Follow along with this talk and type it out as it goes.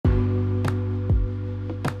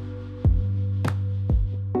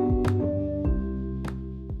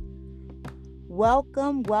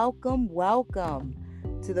Welcome to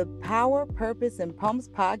the Power, Purpose, and Pumps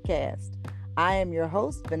podcast. I am your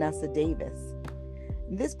host, Vanessa Davis.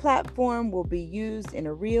 This platform will be used in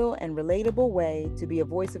a real and relatable way to be a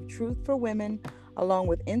voice of truth for women, along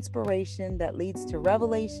with inspiration that leads to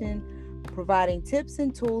revelation, providing tips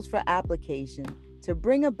and tools for application to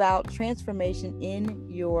bring about transformation in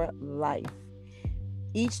your life.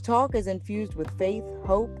 Each talk is infused with faith,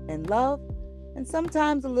 hope, and love, and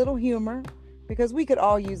sometimes a little humor, because we could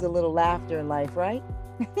all use a little laughter in life, right?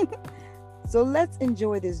 So let's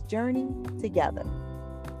enjoy this journey together.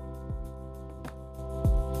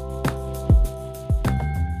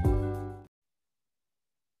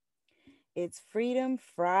 It's Freedom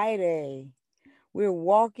Friday. We're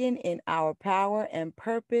walking in our power and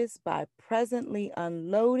purpose by presently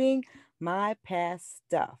unloading my past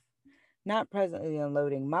stuff. Not presently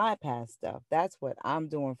unloading my past stuff. That's what I'm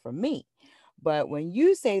doing for me. But when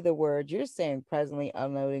you say the word, you're saying presently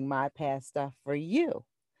unloading my past stuff for you.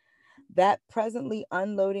 That presently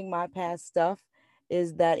unloading my past stuff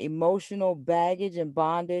is that emotional baggage and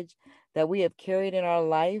bondage that we have carried in our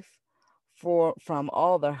life from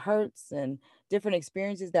all the hurts and different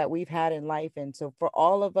experiences that we've had in life. And so for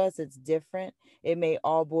all of us, it's different. It may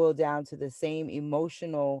all boil down to the same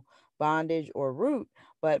emotional bondage or root,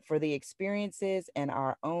 but for the experiences and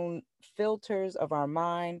our own filters of our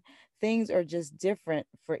mind, things are just different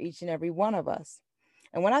for each and every one of us.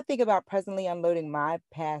 And when I think about presently unloading my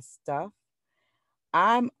past stuff,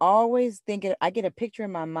 I'm always thinking, I get a picture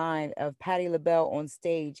in my mind of Patti LaBelle on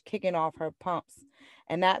stage kicking off her pumps.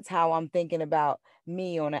 And that's how I'm thinking about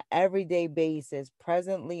me on an everyday basis,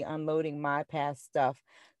 presently unloading my past stuff,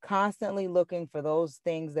 constantly looking for those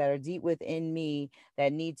things that are deep within me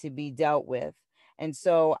that need to be dealt with. And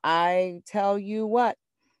so I tell you what,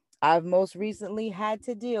 I've most recently had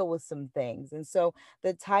to deal with some things. And so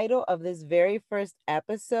the title of this very first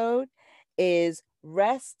episode is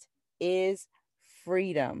Rest is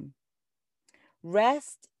Freedom.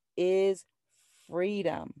 Rest is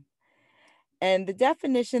freedom. And the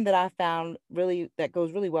definition that I found really that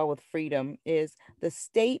goes really well with freedom is the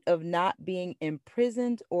state of not being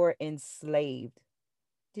imprisoned or enslaved.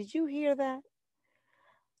 Did you hear that?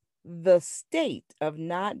 The state of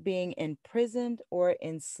not being imprisoned or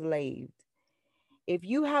enslaved. If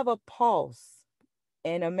you have a pulse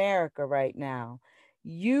in America right now,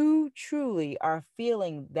 you truly are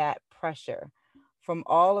feeling that pressure from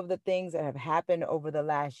all of the things that have happened over the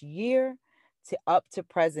last year to up to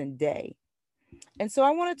present day. And so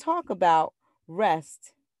I want to talk about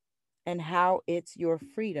rest and how it's your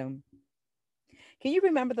freedom. Can you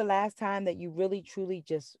remember the last time that you really truly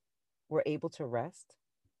just were able to rest?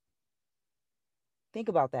 Think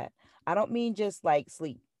about that. I don't mean just like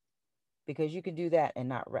sleep, because you can do that and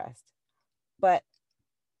not rest, but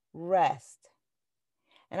rest.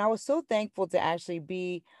 And I was so thankful to actually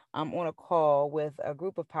be on a call with a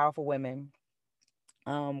group of powerful women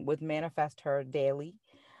with Manifest Her Daily.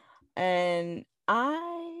 And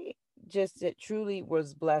I just it truly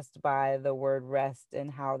was blessed by the word rest and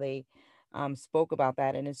how they spoke about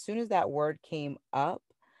that. And as soon as that word came up,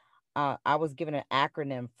 I was given an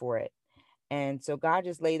acronym for it. And so God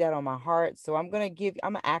just laid that on my heart. So I'm an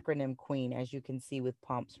acronym queen, as you can see with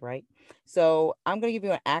pumps, right? So I'm going to give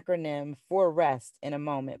you an acronym for rest in a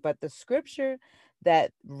moment. But the scripture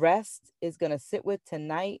that rest is going to sit with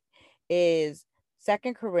tonight is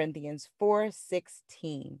 2 Corinthians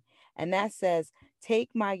 4:16. And that says, "Take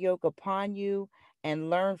my yoke upon you and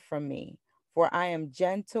learn from me, for I am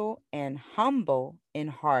gentle and humble in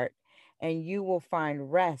heart, and you will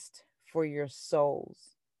find rest for your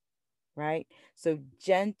souls." Right? So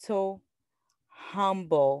gentle,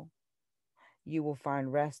 humble, you will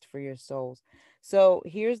find rest for your souls. So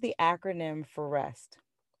here's the acronym for rest.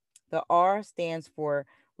 The R stands for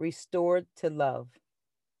restored to love.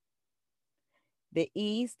 The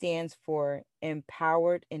E stands for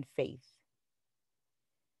empowered in faith.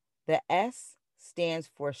 The S stands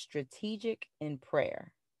for strategic in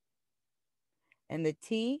prayer. And the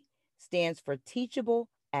T stands for teachable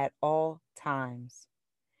at all times.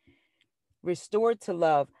 Restored to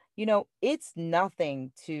love. You know, it's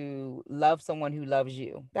nothing to love someone who loves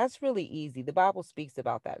you. That's really easy. The Bible speaks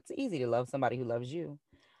about that. It's easy to love somebody who loves you.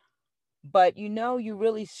 But you know, you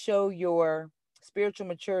really show your spiritual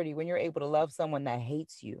maturity when you're able to love someone that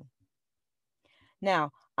hates you. Now,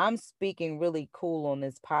 I'm speaking really cool on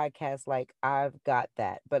this podcast, like I've got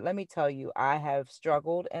that. But let me tell you, I have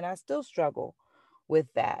struggled and I still struggle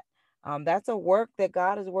with that. That's a work that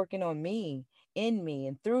God is working on me, in me,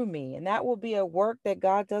 and through me. And that will be a work that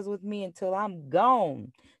God does with me until I'm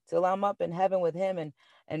gone, till I'm up in heaven with Him.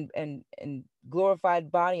 and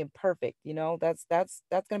glorified body and perfect. That's going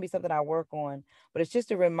to be something I work on. But it's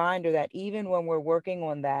just a reminder that even when we're working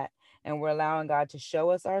on that and we're allowing God to show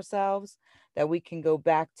us ourselves, that we can go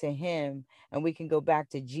back to him and we can go back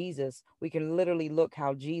to Jesus. We can literally look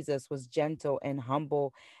how Jesus was gentle and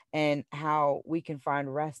humble, and how we can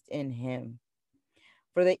find rest in him.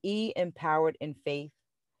 For the E, empowered in faith.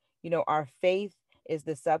 Our faith is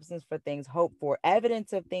the substance for things hoped for,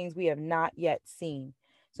 evidence of things we have not yet seen.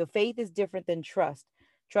 So faith is different than trust.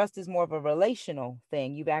 Trust is more of a relational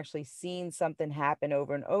thing. You've actually seen something happen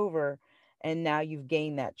over and over, and now you've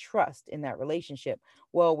gained that trust in that relationship.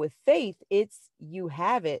 Well, with faith, it's you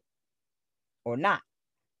have it or not.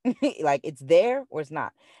 Like it's there or it's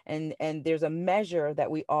not. And there's a measure that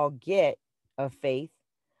we all get of faith,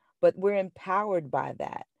 but we're empowered by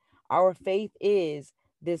that. Our faith is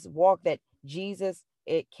this walk that Jesus,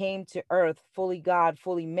 it came to earth, fully God,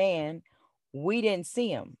 fully man. We didn't see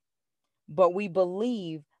him, but we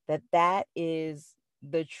believe that that is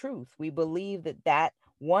the truth. We believe that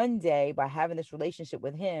one day, by having this relationship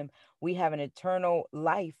with him, we have an eternal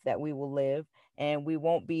life that we will live, and we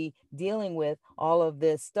won't be dealing with all of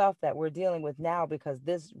this stuff that we're dealing with now, because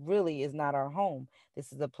this really is not our home.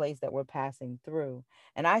 This is a place that we're passing through.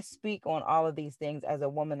 And I speak on all of these things as a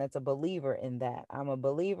woman that's a believer in that. I'm a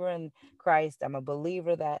believer in Christ. I'm a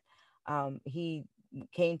believer that he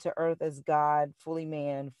came to earth as God, fully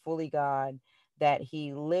man, fully God, that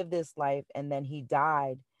he lived this life and then he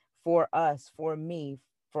died for us, for me,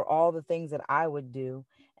 for all the things that I would do.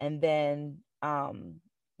 And then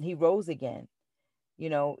he rose again.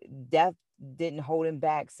 Death didn't hold him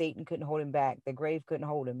back. Satan couldn't hold him back. The grave couldn't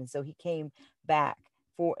hold him. And so he came back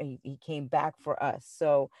he came back for us.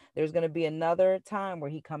 So there's going to be another time where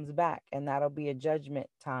he comes back, and that'll be a judgment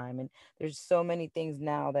time. And there's so many things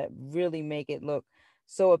now that really make it look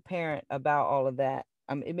so apparent about all of that.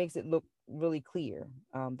 It makes it look really clear,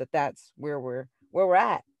 that that's where we're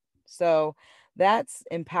at. So that's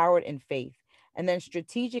empowered in faith. And then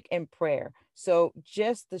strategic in prayer. So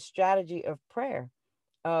just the strategy of prayer,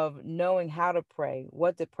 of knowing how to pray,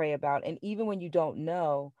 what to pray about. And even when you don't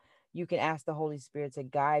know, you can ask the Holy Spirit to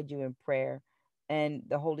guide you in prayer. And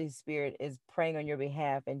the Holy Spirit is praying on your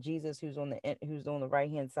behalf. And Jesus, who's on the right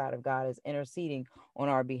hand side of God, is interceding on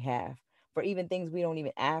our behalf for even things we don't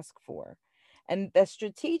even ask for. And the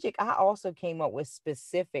strategic, I also came up with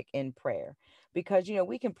specific in prayer, because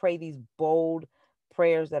we can pray these bold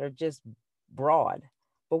prayers that are just broad.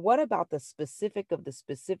 But what about the specific of the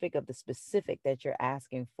specific of the specific that you're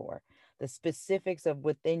asking for? The specifics of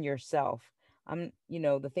within yourself.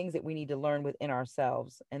 The things that we need to learn within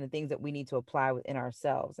ourselves, and the things that we need to apply within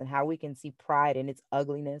ourselves, and how we can see pride in its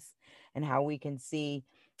ugliness, and how we can see,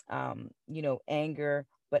 anger,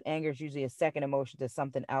 but anger is usually a second emotion to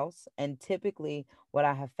something else. And typically, what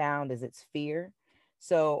I have found is it's fear.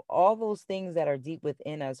 So, all those things that are deep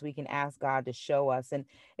within us, we can ask God to show us. And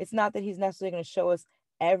it's not that He's necessarily going to show us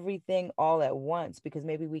everything all at once, because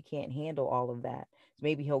maybe we can't handle all of that. So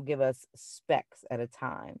maybe He'll give us specks at a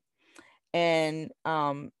time. And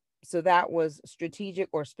so that was strategic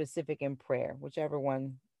or specific in prayer, whichever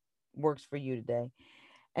one works for you today.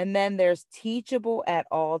 And then there's teachable at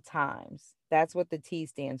all times. That's what the T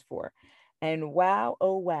stands for. And wow,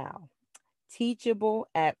 oh wow, teachable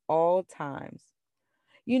at all times.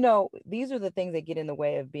 These are the things that get in the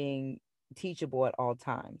way of being teachable at all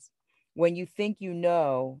times. When you think you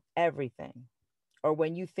know everything, or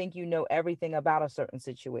when you think you know everything about a certain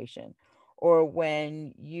situation, or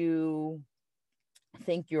when you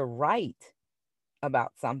think you're right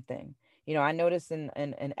about something. I notice in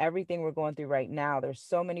everything we're going through right now, there's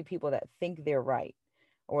so many people that think they're right,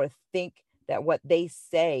 or think that what they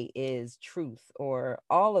say is truth, or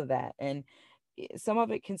all of that. And some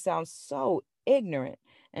of it can sound so ignorant,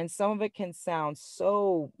 and some of it can sound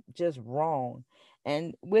so just wrong.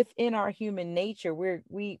 And within our human nature,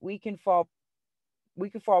 we can fall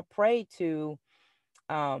prey to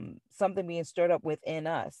something being stirred up within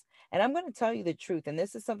us. And I'm going to tell you the truth. And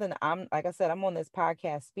this is something that like I said, I'm on this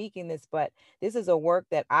podcast speaking this, but this is a work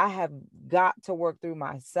that I have got to work through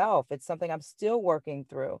myself. It's something I'm still working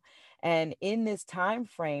through. And in this time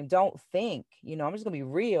frame, don't think, I'm just going to be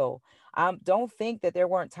real. Don't think that there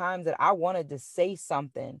weren't times that I wanted to say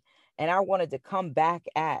something and I wanted to come back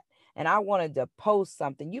at and I wanted to post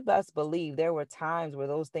something, you best believe there were times where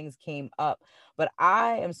those things came up. But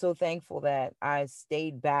I am so thankful that I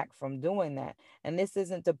stayed back from doing that. And this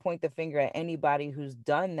isn't to point the finger at anybody who's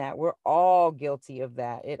done that. We're all guilty of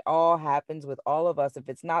that. It all happens with all of us. If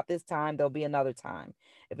it's not this time, there'll be another time.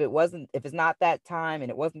 If it's not that time and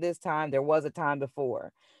it wasn't this time, there was a time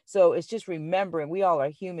before. So it's just remembering we all are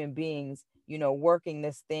human beings, working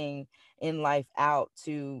this thing in life out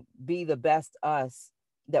to be the best us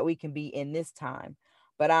that we can be in this time.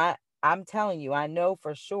 But I'm telling you, I know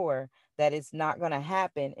for sure that it's not going to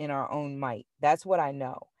happen in our own might. That's what I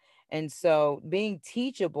know. And so being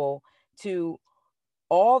teachable to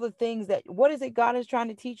all the things that, what is it God is trying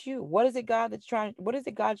to teach you? What is it God's trying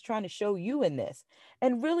to show you in this?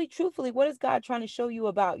 And really, truthfully, what is God trying to show you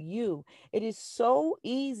about you? It is so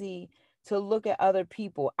easy to look at other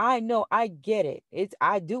people. I know, I get it.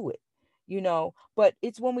 I do it, but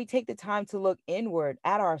it's when we take the time to look inward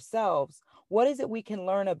at ourselves. What is it we can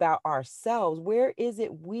learn about ourselves? Where is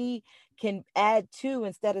it we can add to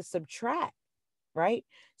instead of subtract? Right?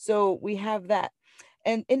 So we have that.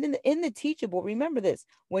 And in the teachable, remember this: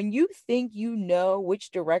 when you think you know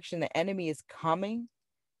which direction the enemy is coming,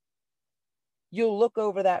 you'll look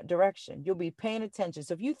over that direction. You'll be paying attention.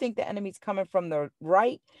 So if you think the enemy's coming from the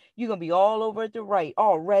right, you're going to be all over at the right,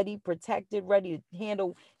 already protected, ready to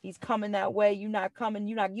handle. He's coming that way. You're not coming.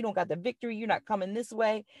 You don't got the victory. You're not coming this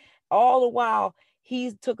way. All the while,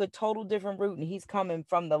 he took a total different route and he's coming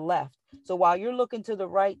from the left. So while you're looking to the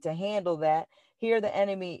right to handle that, here the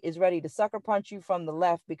enemy is ready to sucker punch you from the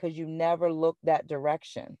left because you never looked that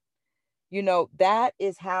direction. That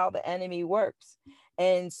is how the enemy works.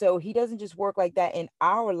 And so he doesn't just work like that in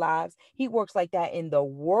our lives, he works like that in the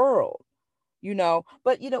world,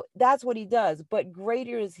 but that's what he does. But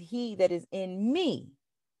greater is he that is in me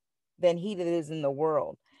than he that is in the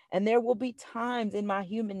world. And there will be times in my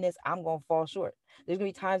humanness I'm going to fall short. There's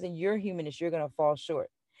going to be times in your humanness you're going to fall short.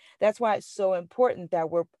 That's why it's so important that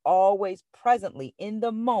we're always presently in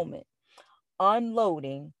the moment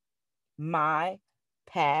unloading my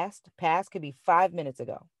past could be 5 minutes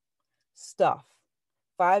ago stuff,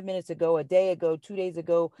 5 minutes ago, a day ago, 2 days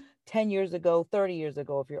ago, 10 years ago, 30 years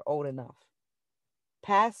ago, if you're old enough.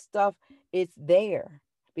 Past stuff, it's there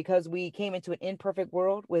because we came into an imperfect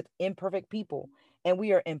world with imperfect people, and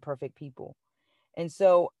we are imperfect people. And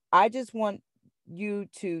so I just want you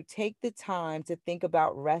to take the time to think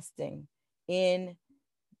about resting in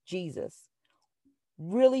Jesus.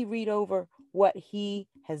 Really read over what he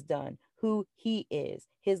has done, who he is,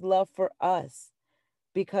 his love for us,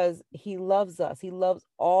 because he loves us. He loves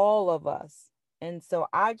all of us. And so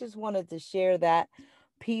I just wanted to share that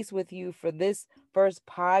piece with you for this first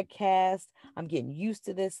podcast. I'm getting used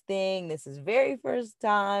to this thing. This is very first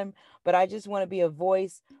time, but I just want to be a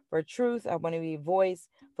voice for truth. I want to be a voice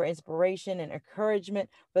for inspiration and encouragement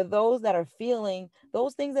for those that are feeling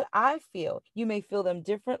those things that I feel. You may feel them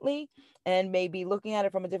differently and may be looking at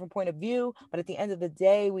it from a different point of view, but at the end of the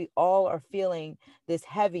day, we all are feeling this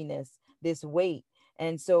heaviness, this weight.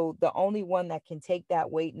 And so the only one that can take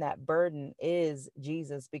that weight and that burden is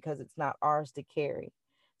Jesus, because it's not ours to carry.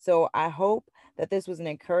 So I hope that this was an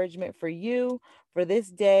encouragement for you for this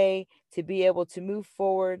day to be able to move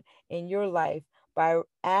forward in your life by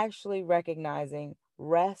actually recognizing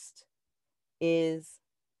rest is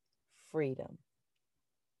freedom.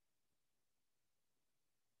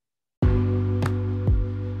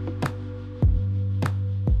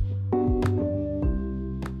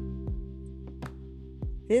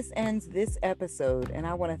 This ends this episode, and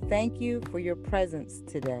I want to thank you for your presence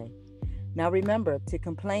today. Now remember to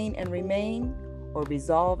complain and remain, or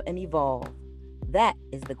resolve and evolve. That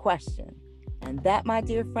is the question. And that, my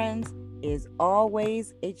dear friends, is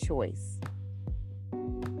always a choice.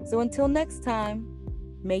 So until next time,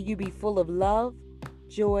 may you be full of love,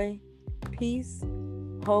 joy, peace,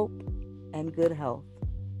 hope, and good health.